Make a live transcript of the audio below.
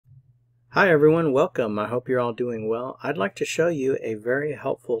Hi everyone, welcome. I hope you're all doing well. I'd like to show you a very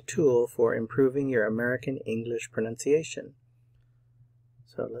helpful tool for improving your American English pronunciation.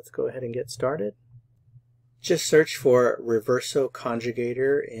 So let's go ahead and get started. Just search for Reverso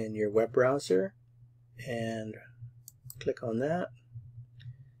Conjugator in your web browser and click on that.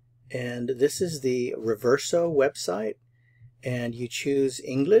 And this is the Reverso website, and you choose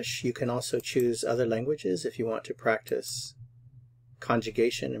English. You can also choose other languages if you want to practice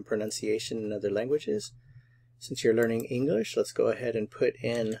conjugation and pronunciation in other languages. Since you're learning English, let's go ahead and put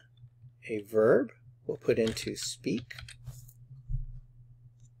in a verb. We'll put in to speak.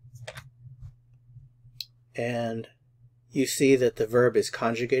 And you see that the verb is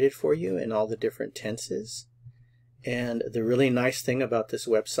conjugated for you in all the different tenses. And the really nice thing about this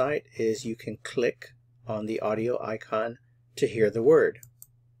website is you can click on the audio icon to hear the word.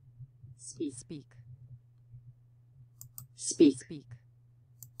 Speak. Speak. Speak. Speak.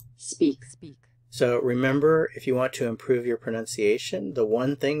 Speak. Speak. So remember, if you want to improve your pronunciation, the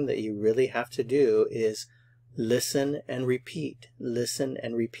one thing that you really have to do is listen and repeat. Listen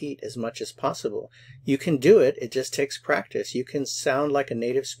and repeat as much as possible. You can do it, it just takes practice. You can sound like a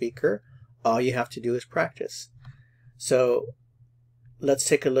native speaker. All you have to do is practice. So let's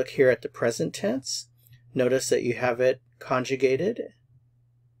take a look here at the present tense. Notice that you have it conjugated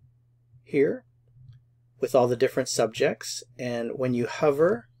here with all the different subjects, and when you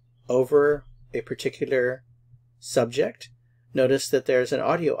hover over a particular subject, notice that there's an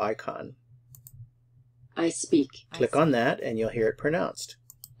audio icon. I speak. Click on that and you'll hear it pronounced.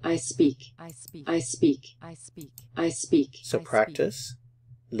 I speak. I speak. I speak. I speak. I speak. So practice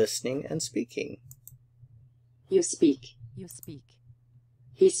listening and speaking. You speak. You speak.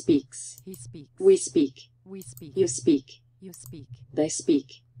 He speaks. He speaks. We speak. We speak. You speak. You speak. They speak.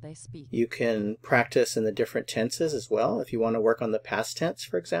 They speak. You can practice in the different tenses as well if you want to work on the past tense,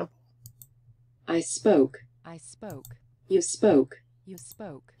 for example. I spoke. I spoke. You spoke. You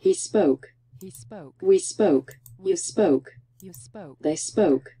spoke. He spoke. He spoke. We spoke. You spoke. You spoke. They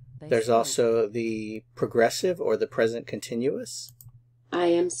spoke. They There's spoke. also the progressive or the present continuous. I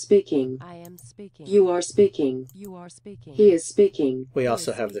am speaking. I am speaking. You are speaking. You are speaking. He is speaking. We He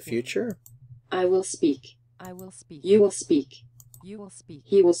also is have the speaking. future. I will speak. I will speak. You will speak. You will speak.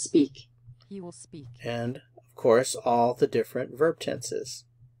 He will speak. He will speak. And of course all the different verb tenses.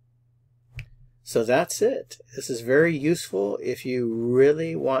 So that's it. This is very useful if you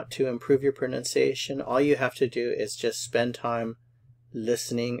really want to improve your pronunciation. All you have to do is just spend time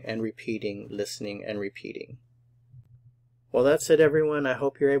listening and repeating, listening and repeating. Well, that's it everyone. I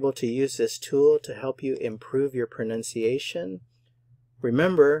hope you're able to use this tool to help you improve your pronunciation.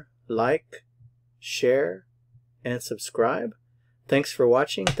 Remember, like, share, and subscribe. Thanks for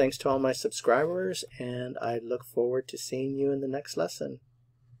watching. Thanks to all my subscribers, and I look forward to seeing you in the next lesson.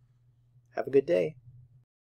 Have a good day.